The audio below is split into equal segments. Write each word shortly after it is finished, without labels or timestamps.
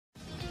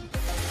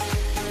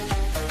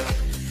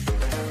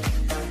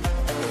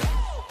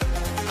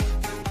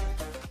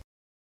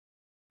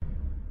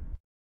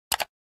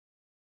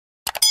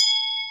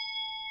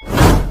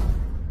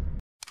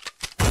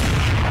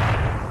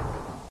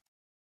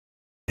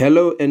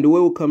Hello and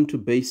welcome to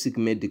Basic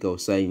Medical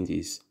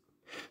Sciences.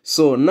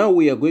 So now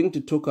we are going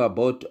to talk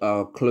about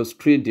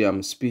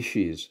Clostridium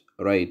species,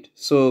 right?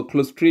 So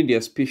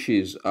Clostridia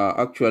species are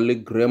actually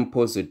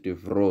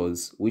gram-positive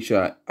rows, which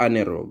are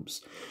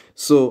anaerobes.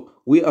 So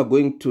we are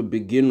going to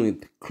begin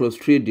with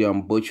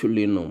Clostridium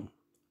botulinum,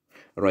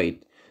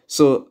 right?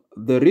 So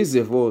the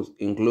reservoirs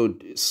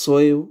include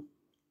soil,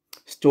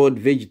 stored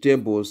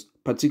vegetables,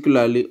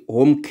 particularly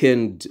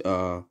home-canned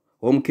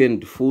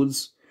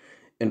foods,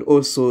 and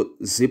also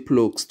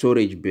Ziploc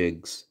storage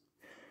bags.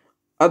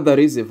 Other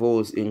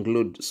reservoirs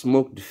include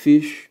smoked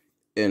fish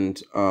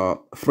and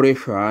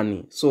fresh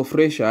honey. So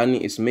fresh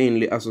honey is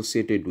mainly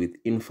associated with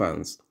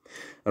infants,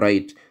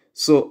 right?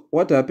 So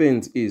what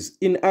happens is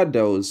in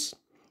adults,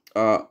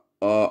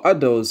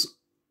 adults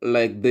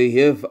like they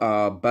have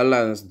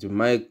balanced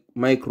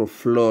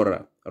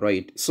microflora,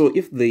 right? So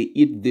if they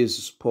eat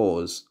these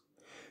spores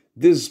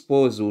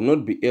will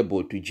not be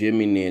able to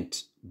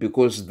germinate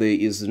because there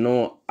is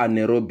no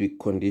anaerobic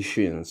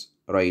conditions,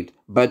 right?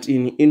 But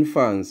in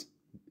infants,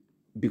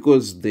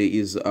 because there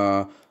is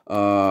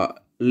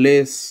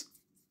less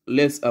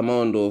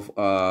amount of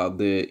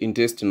the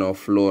intestinal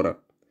flora,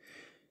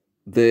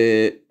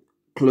 the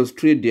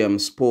Clostridium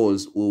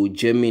spores will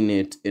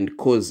germinate and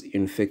cause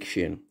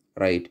infection,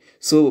 right?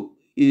 So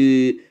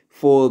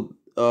for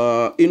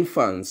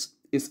infants,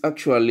 it's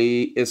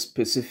actually a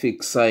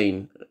specific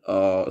sign.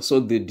 So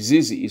the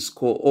disease is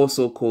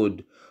also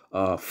called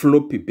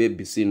floppy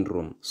baby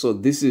syndrome. So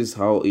this is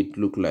how it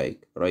look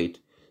like, right?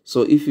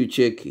 So if you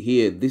check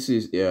here, this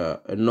is a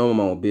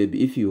normal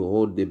baby. If you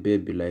hold the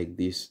baby like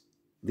this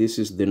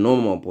is the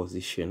normal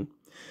position.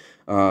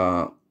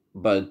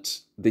 But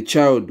the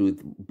child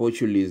with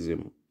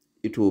botulism,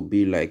 it will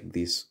be like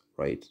this,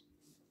 right?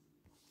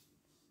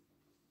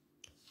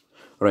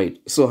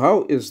 Right. So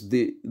how is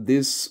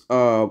this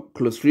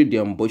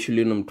Clostridium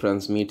botulinum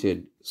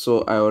transmitted?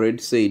 So I already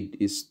said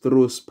it's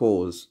through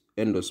spores,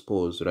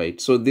 endospores,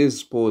 right? So these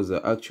spores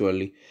are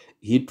actually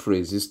heat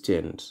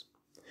resistant.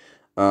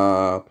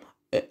 I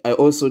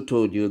also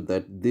told you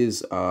that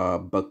these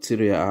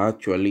bacteria are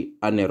actually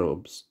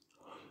anaerobes.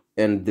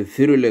 And the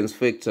virulence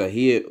factor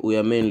here, we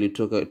are mainly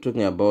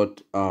talking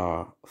about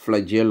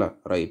flagella,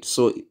 right?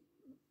 So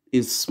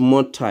it's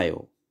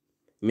motile,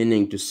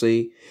 meaning to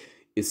say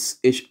it's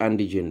H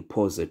antigen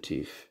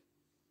positive.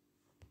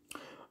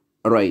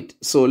 All right,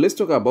 so let's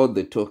talk about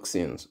the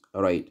toxins.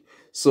 All right,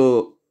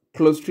 so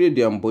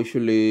Clostridium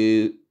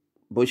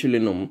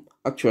botulinum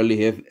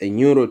actually have a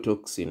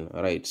neurotoxin,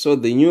 right? So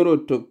the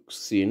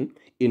neurotoxin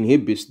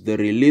inhibits the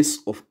release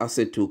of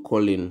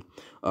acetylcholine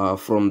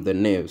from the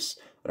nerves,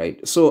 right?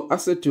 So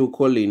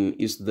acetylcholine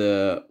is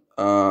a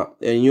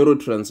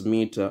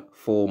neurotransmitter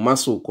for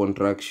muscle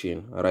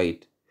contraction,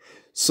 right?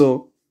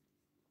 So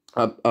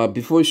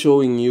before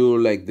showing you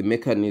like the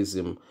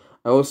mechanism,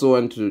 I also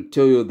want to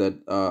tell you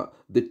that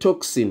the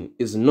toxin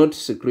is not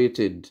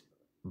secreted,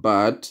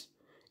 but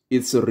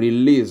it's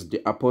released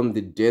upon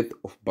the death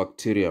of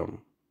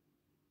bacterium.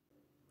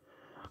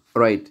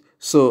 Right,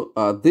 so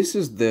this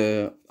is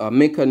the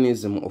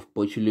mechanism of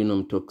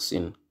botulinum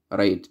toxin.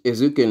 Right,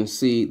 as you can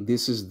see,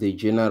 this is the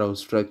general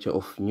structure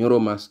of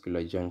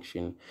neuromuscular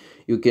junction.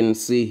 You can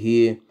see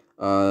here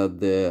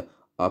the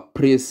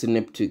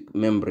presynaptic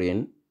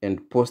membrane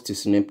and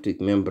postsynaptic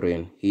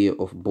membrane here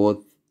of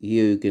both.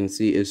 Here you can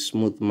see a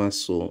smooth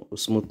muscle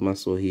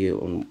here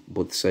on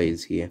both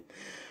sides here.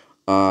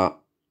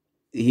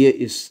 Here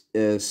is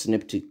a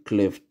synaptic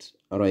cleft.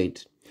 All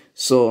right,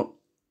 so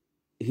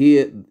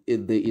here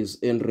there is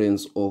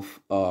entrance of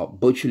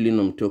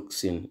botulinum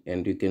toxin,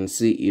 and you can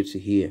see it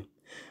here,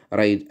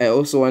 right? I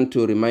also want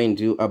to remind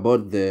you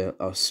about the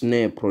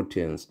snare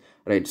proteins,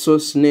 right? So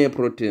snare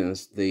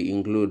proteins, they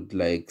include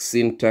like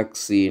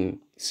syntaxin,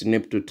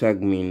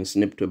 synaptotagmin,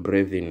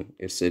 synaptobrevin,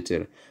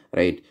 etc.,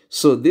 right?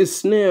 So these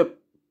snare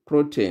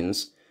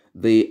proteins,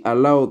 they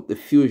allow the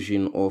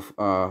fusion of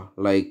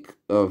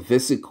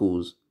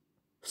vesicles,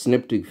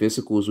 synaptic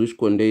vesicles, which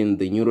contain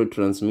the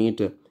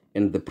neurotransmitter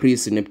and the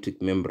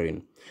presynaptic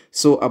membrane.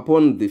 So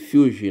upon the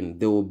fusion,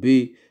 there will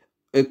be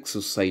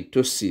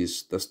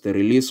exocytosis. That's the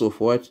release of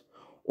what?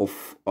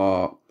 Of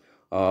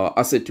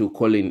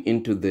acetylcholine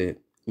into the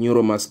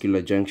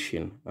neuromuscular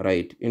junction,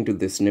 right? Into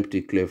the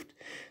synaptic cleft.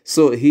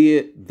 So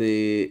here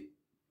there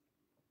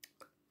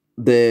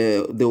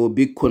will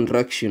be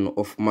contraction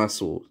of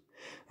muscle,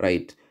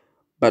 right?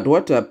 But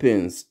what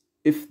happens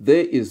if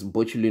there is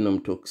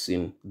botulinum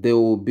toxin? There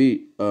will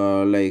be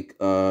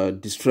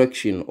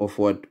destruction of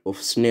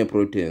snare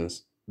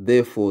proteins.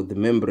 Therefore, the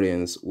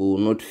membranes will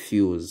not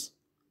fuse,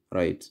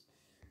 right?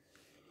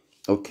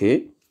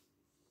 Okay.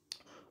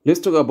 Let's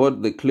talk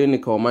about the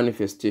clinical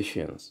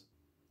manifestations.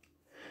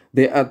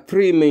 There are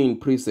three main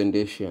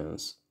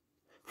presentations: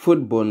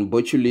 foodborne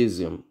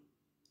botulism,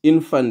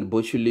 infant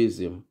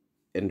botulism,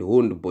 and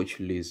wound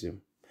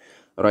botulism.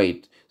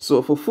 Right,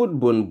 so for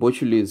foodborne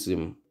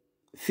botulism,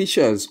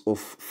 features of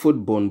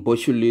foodborne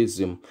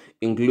botulism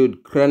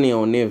include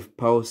cranial nerve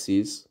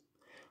palsies,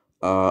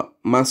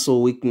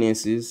 muscle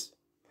weaknesses,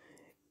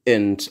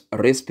 and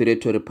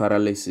respiratory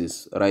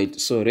paralysis, right?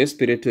 So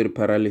respiratory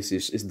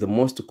paralysis is the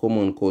most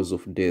common cause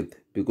of death,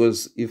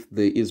 because if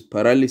there is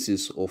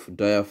paralysis of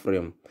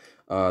diaphragm,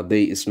 there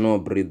is no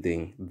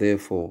breathing,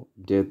 therefore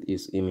death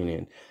is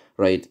imminent,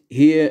 right?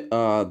 Here,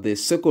 the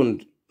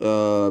second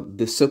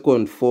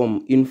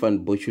form,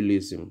 infant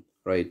botulism,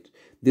 right?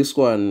 This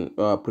one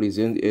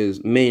presents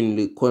as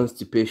mainly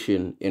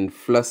constipation and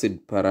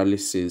flaccid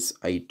paralysis.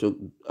 I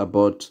talked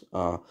about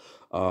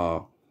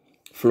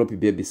floppy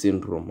baby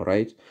syndrome,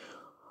 right?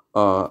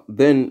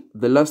 Then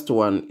the last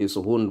one is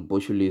wound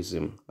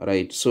botulism,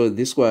 right? So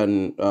this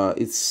one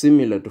is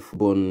similar to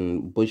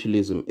bone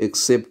botulism,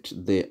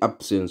 except the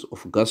absence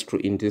of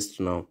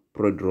gastrointestinal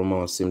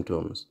prodromal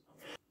symptoms.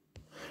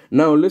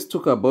 Now let's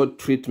talk about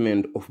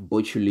treatment of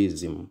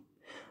botulism,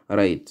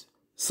 right?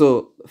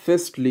 So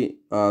firstly,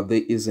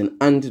 there is an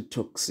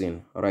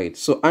antitoxin, right?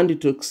 So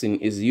antitoxin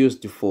is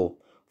used for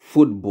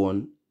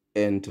foodborne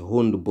and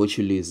wound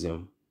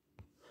botulism.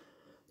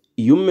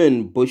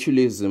 Human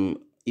botulism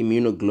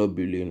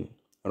immunoglobulin,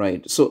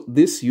 right? So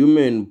this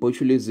human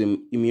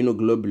botulism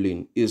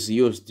immunoglobulin is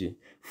used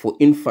for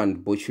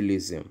infant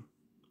botulism.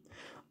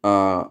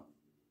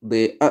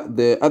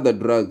 The other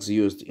drugs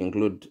used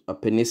include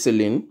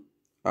penicillin.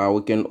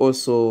 We can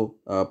also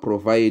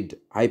provide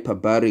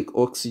hyperbaric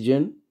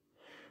oxygen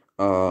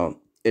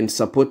and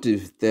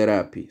supportive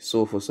therapy.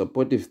 So for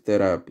supportive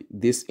therapy,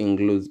 this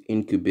includes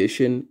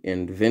incubation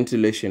and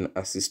ventilation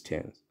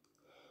assistance.